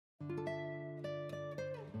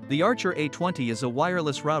The Archer A20 is a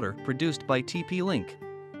wireless router produced by TP-Link.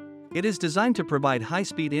 It is designed to provide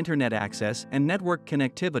high-speed internet access and network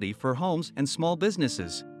connectivity for homes and small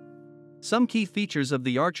businesses. Some key features of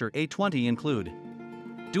the Archer A20 include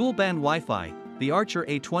dual-band Wi-Fi. The Archer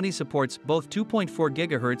A20 supports both 2.4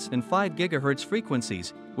 GHz and 5 GHz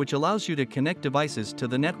frequencies, which allows you to connect devices to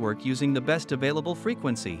the network using the best available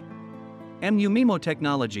frequency. MU-MIMO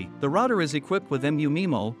technology. The router is equipped with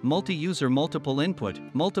MU-MIMO, multi-user multiple input,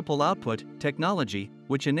 multiple output technology,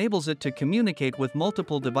 which enables it to communicate with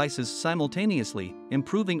multiple devices simultaneously,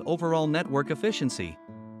 improving overall network efficiency.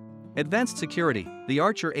 Advanced security. The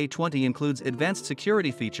Archer A20 includes advanced security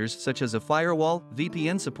features such as a firewall,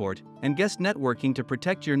 VPN support, and guest networking to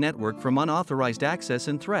protect your network from unauthorized access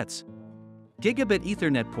and threats. Gigabit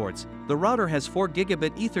Ethernet ports. The router has 4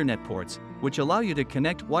 gigabit Ethernet ports, which allow you to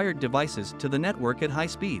connect wired devices to the network at high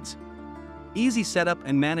speeds. Easy setup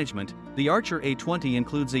and management. The Archer A20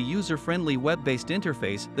 includes a user-friendly web-based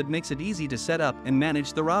interface that makes it easy to set up and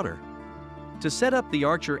manage the router. To set up the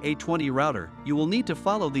Archer A20 router, you will need to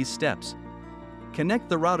follow these steps. Connect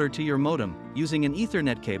the router to your modem using an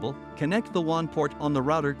Ethernet cable. Connect the WAN port on the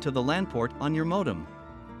router to the LAN port on your modem.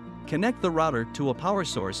 Connect the router to a power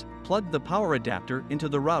source. Plug the power adapter into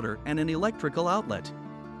the router and an electrical outlet.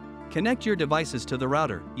 Connect your devices to the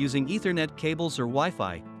router using Ethernet cables or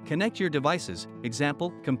Wi-Fi. Connect your devices,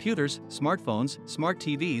 example, computers, smartphones, smart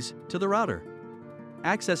TVs, to the router.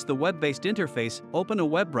 Access the web-based interface. Open a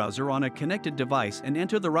web browser on a connected device and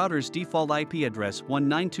enter the router's default IP address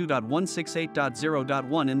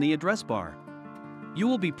 192.168.0.1 in the address bar. You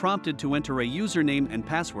will be prompted to enter a username and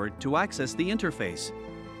password to access the interface.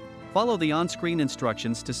 Follow the on-screen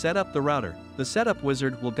instructions to set up the router. The setup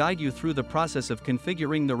wizard will guide you through the process of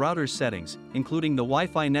configuring the router's settings, including the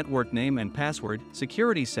Wi-Fi network name and password,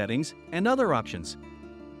 security settings, and other options.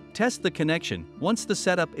 Test the connection. Once the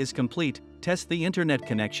setup is complete, test the internet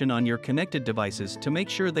connection on your connected devices to make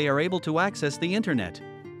sure they are able to access the internet.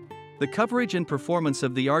 The coverage and performance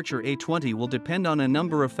of the Archer A20 will depend on a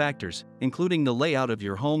number of factors, including the layout of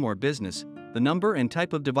your home or business, the number and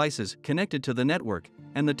type of devices connected to the network,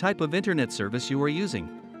 and the type of internet service you are using.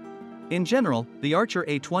 In general, the Archer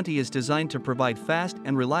A20 is designed to provide fast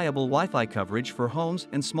and reliable Wi-Fi coverage for homes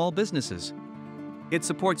and small businesses. It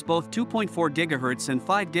supports both 2.4 GHz and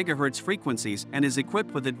 5 GHz frequencies and is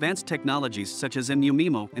equipped with advanced technologies such as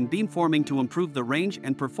MU-MIMO and beamforming to improve the range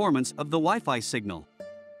and performance of the Wi-Fi signal.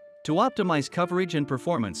 To optimize coverage and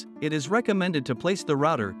performance, it is recommended to place the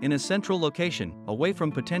router in a central location, away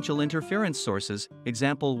from potential interference sources,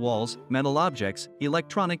 example walls, metal objects,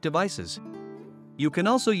 electronic devices. You can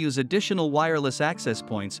also use additional wireless access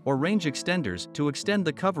points or range extenders to extend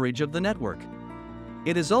the coverage of the network.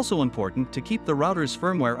 It is also important to keep the router's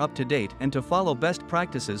firmware up to date and to follow best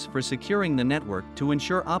practices for securing the network to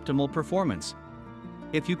ensure optimal performance.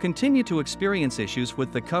 If you continue to experience issues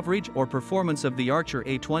with the coverage or performance of the Archer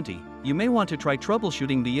A20, you may want to try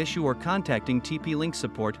troubleshooting the issue or contacting TP-Link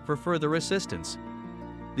support for further assistance.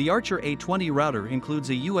 The Archer A20 router includes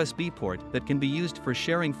a USB port that can be used for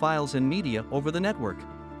sharing files and media over the network.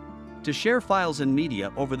 To share files and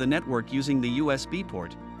media over the network using the USB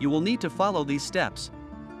port, you will need to follow these steps.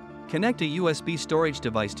 Connect a USB storage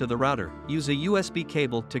device to the router. Use a USB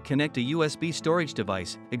cable to connect a USB storage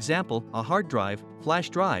device, example, a hard drive, flash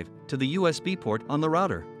drive, to the USB port on the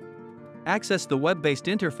router. Access the web-based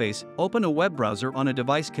interface. Open a web browser on a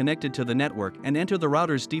device connected to the network and enter the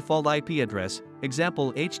router's default IP address,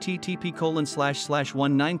 example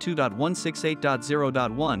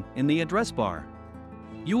http://192.168.0.1 in the address bar.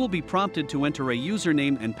 You will be prompted to enter a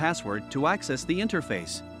username and password to access the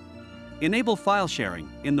interface. Enable file sharing.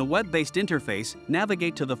 In the web-based interface,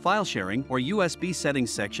 navigate to the File Sharing or USB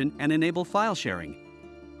Settings section and enable file sharing.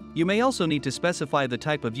 You may also need to specify the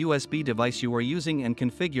type of USB device you are using and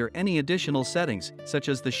configure any additional settings, such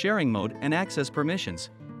as the sharing mode and access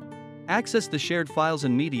permissions. Access the shared files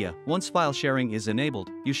and media. Once file sharing is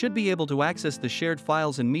enabled, you should be able to access the shared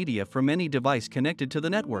files and media from any device connected to the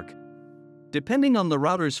network. Depending on the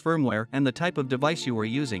router's firmware and the type of device you are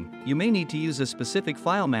using, you may need to use a specific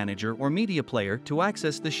file manager or media player to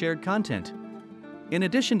access the shared content. In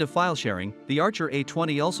addition to file sharing, the Archer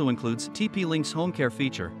A20 also includes TP-Link's Home Care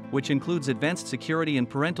feature, which includes advanced security and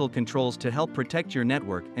parental controls to help protect your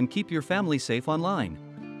network and keep your family safe online.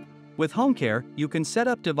 With Home Care, you can set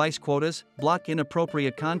up device quotas, block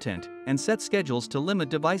inappropriate content, and set schedules to limit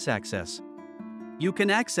device access. You can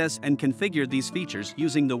access and configure these features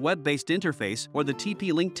using the web-based interface or the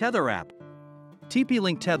TP-Link Tether app.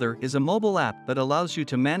 TP-Link Tether is a mobile app that allows you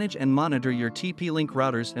to manage and monitor your TP-Link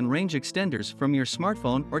routers and range extenders from your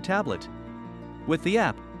smartphone or tablet. With the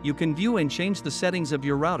app, you can view and change the settings of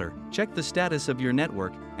your router, check the status of your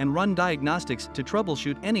network, and run diagnostics to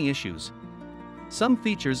troubleshoot any issues. Some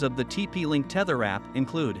features of the TP-Link Tether app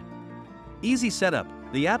include Easy Setup.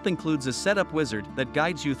 The app includes a setup wizard that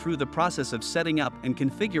guides you through the process of setting up and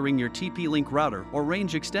configuring your TP-Link router or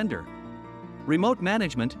range extender. Remote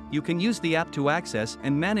Management. You can use the app to access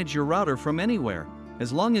and manage your router from anywhere,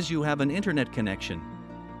 as long as you have an internet connection.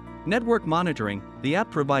 Network Monitoring. The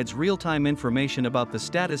app provides real-time information about the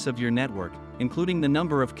status of your network, including the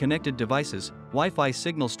number of connected devices, Wi-Fi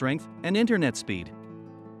signal strength, and internet speed.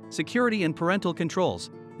 Security and Parental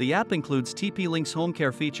Controls. The app includes TP-Link's Home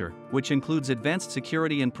Care feature, which includes advanced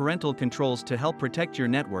security and parental controls to help protect your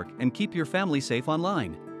network and keep your family safe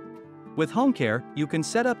online. With Home Care, you can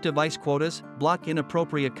set up device quotas, block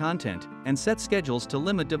inappropriate content, and set schedules to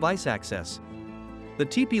limit device access. The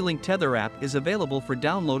TP-Link Tether app is available for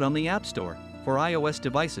download on the App Store for iOS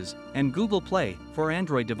devices and Google Play for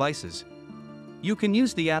Android devices. You can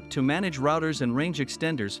use the app to manage routers and range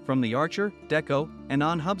extenders from the Archer, Deco, and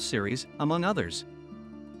OnHub series, among others.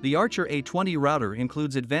 The Archer A20 router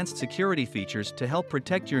includes advanced security features to help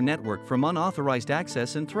protect your network from unauthorized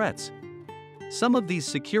access and threats. Some of these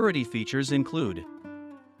security features include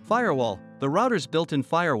Firewall. The router's built-in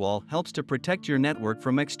firewall helps to protect your network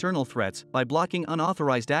from external threats by blocking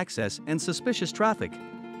unauthorized access and suspicious traffic.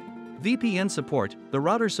 VPN support. The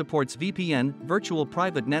router supports VPN, virtual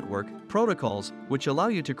private network, protocols, which allow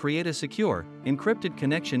you to create a secure, encrypted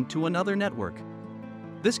connection to another network.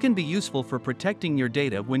 This can be useful for protecting your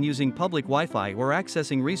data when using public Wi-Fi or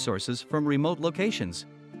accessing resources from remote locations.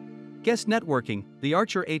 Guest networking. The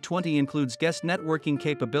Archer A20 includes guest networking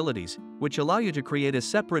capabilities, which allow you to create a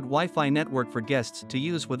separate Wi-Fi network for guests to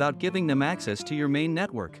use without giving them access to your main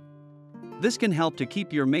network. This can help to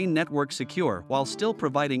keep your main network secure while still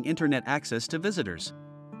providing internet access to visitors.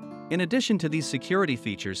 In addition to these security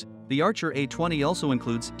features, the Archer A20 also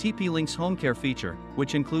includes TP-Link's Home Care feature,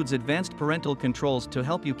 which includes advanced parental controls to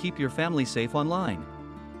help you keep your family safe online.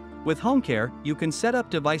 With Home Care, you can set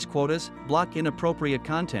up device quotas, block inappropriate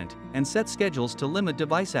content, and set schedules to limit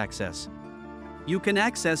device access. You can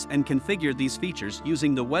access and configure these features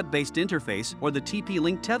using the web-based interface or the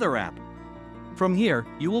TP-Link Tether app. From here,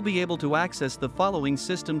 you will be able to access the following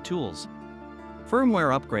system tools.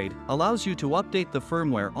 Firmware Upgrade allows you to update the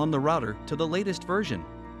firmware on the router to the latest version.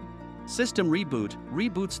 System Reboot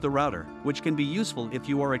reboots the router, which can be useful if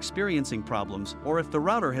you are experiencing problems or if the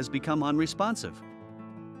router has become unresponsive.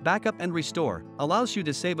 Backup and Restore allows you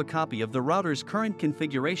to save a copy of the router's current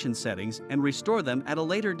configuration settings and restore them at a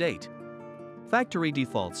later date. Factory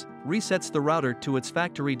Defaults resets the router to its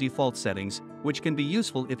factory default settings, which can be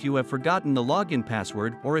useful if you have forgotten the login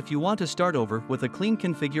password or if you want to start over with a clean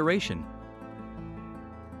configuration.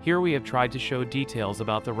 Here we have tried to show details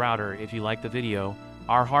about the router. If you like the video,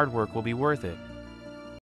 our hard work will be worth it.